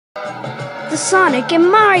The Sonic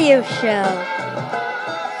and Mario Show.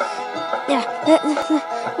 Yeah.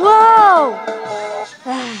 Whoa!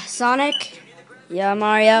 Sonic? Yeah,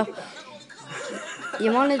 Mario?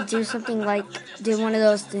 You want to do something like, do one of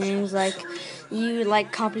those things like, you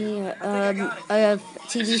like copy a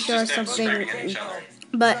TV show or something,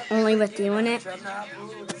 but only with you in it?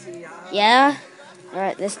 Yeah?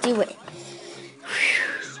 Alright, let's do it.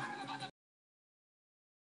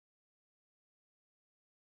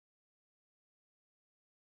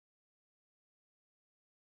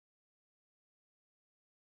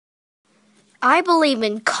 I believe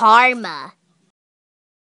in karma.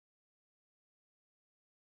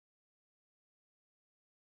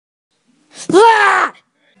 Ah!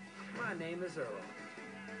 My name is Earl.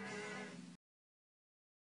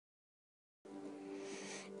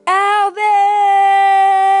 Alvin!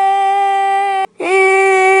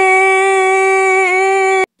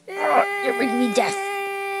 You're bringing me death.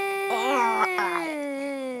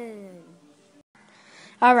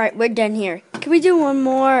 Alright, we're done here. Can we do one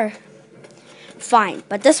more? Fine,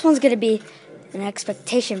 but this one's gonna be an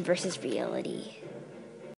expectation versus reality.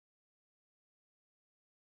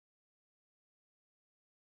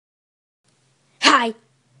 Hi!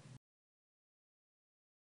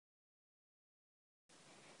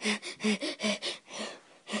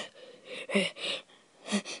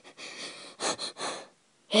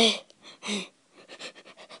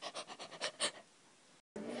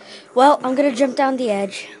 Well, I'm gonna jump down the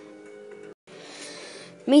edge.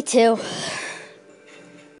 Me too.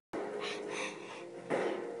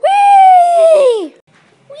 Whee!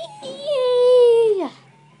 Whee!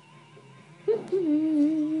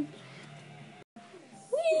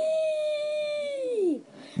 Whee!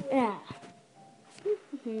 Yeah.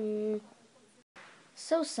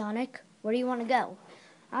 So, Sonic, where do you want to go?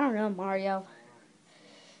 I don't know, Mario.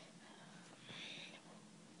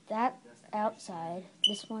 That's outside.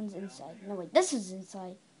 This one's inside. No, wait, this is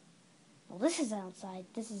inside. Well, this is outside.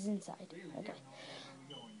 This is inside. Okay.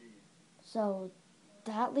 So,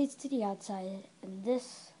 that leads to the outside, and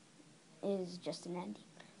this is just an ending.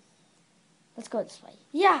 Let's go this way.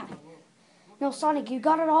 Yeah! No, Sonic, you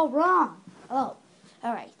got it all wrong. Oh,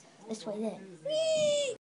 alright. This way then.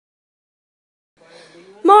 Whee!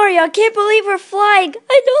 Mario, I can't believe we're flying.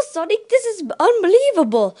 I know, Sonic, this is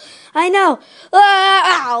unbelievable. I know.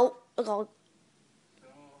 Ow! Oh.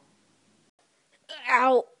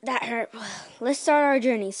 Ow, that hurt. Let's start our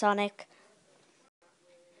journey, Sonic.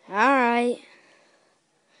 Alright.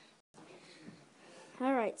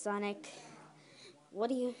 Alright, Sonic. What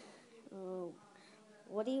do you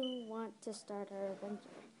want to start our adventure?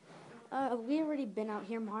 We already been out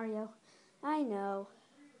here, Mario. I know.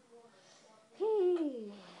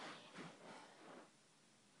 Hey.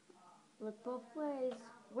 Look both ways.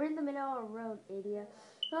 We're in the middle of a road, idiot.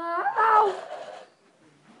 Ow!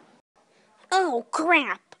 Oh,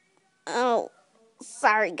 crap. Oh,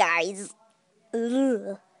 sorry, guys.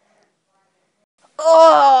 Ugh.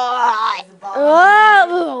 Oh!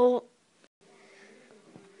 Oh!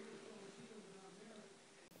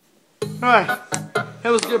 Alright.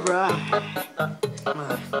 That was good, bro.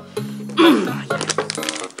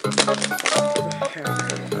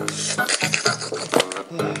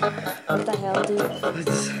 What the hell, dude?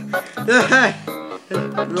 Hey!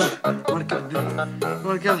 Wanna come a bit?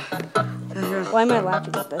 Wanna come? Why am I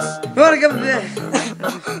laughing at this? Wanna come a bit?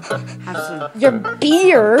 Have some. Your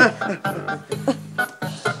beer?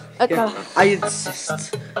 Okay. Yeah, I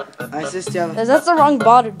insist. I insist, yeah. That's the wrong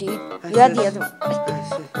bottle, dude. You had the other one.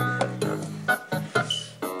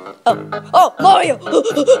 Oh, Mario!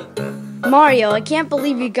 Mario, I can't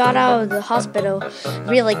believe you got out of the hospital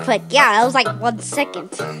really quick. Yeah, that was like 1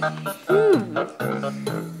 second.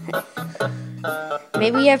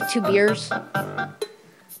 Maybe you have 2 beers.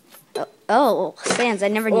 Oh, Sans, I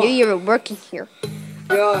never knew you were working here.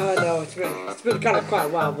 Yeah, I know. It's been kind of quite a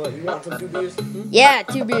while, but you want some 2 beers? Yeah,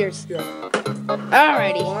 2 beers. Yeah.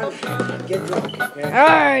 Alrighty. One, get drunk. Okay?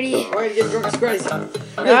 Alrighty. Alright, get drunk is crazy.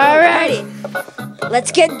 Alrighty.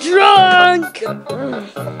 Let's get drunk.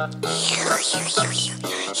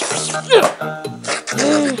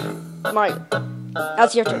 Mario,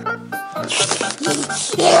 that's your turn. I'm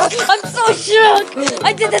so shook.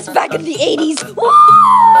 I did this back in the 80s.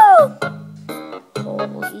 Whoa!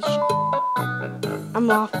 Holy shit. I'm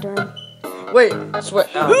off, turn. Wait, sweat.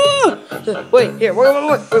 Wait, here,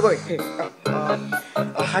 wait. Here.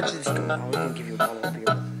 How'd you this go? I was gonna give you a bottle of beer.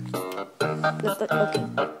 Okay.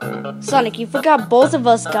 Sonic, you forgot both of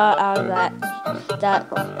us got out of that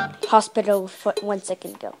hospital 1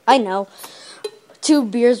 second ago. I know. 2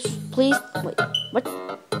 beers, please. Wait, what?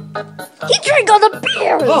 He drank all the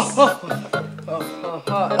beers!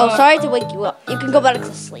 Oh, sorry to wake you up. You can go back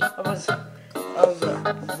to sleep.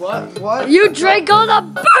 What? You drank all the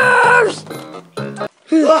booze!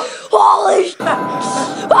 Holy sh!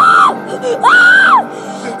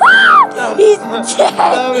 He's dead!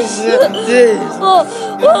 That was it.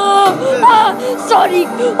 Sonny!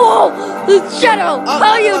 Shadow!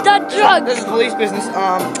 How are you that drunk? This is police business.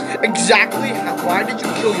 Exactly. Why did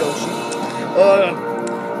you kill Yoshi?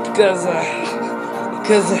 Because I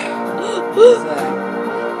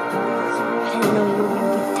didn't know you were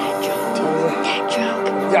gonna be that drunk, dude. That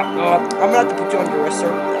drunk. yeah, I'm gonna have to put you under arrest,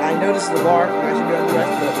 sir. I know this is the bar, and I should be under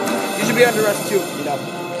arrest, but you should be under arrest too, you know.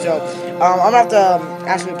 So, I'm gonna have to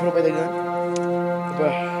ask you to put away the gun.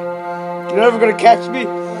 But you're never gonna catch me.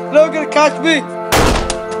 You're never gonna catch me.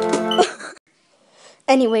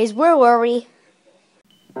 Anyways, where were we?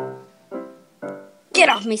 Get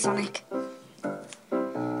off me, Sonic.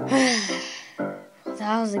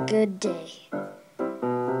 That was a good day.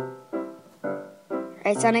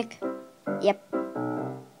 Right, Sonic? Yep.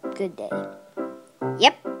 Good day.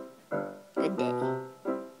 Yep. Good day.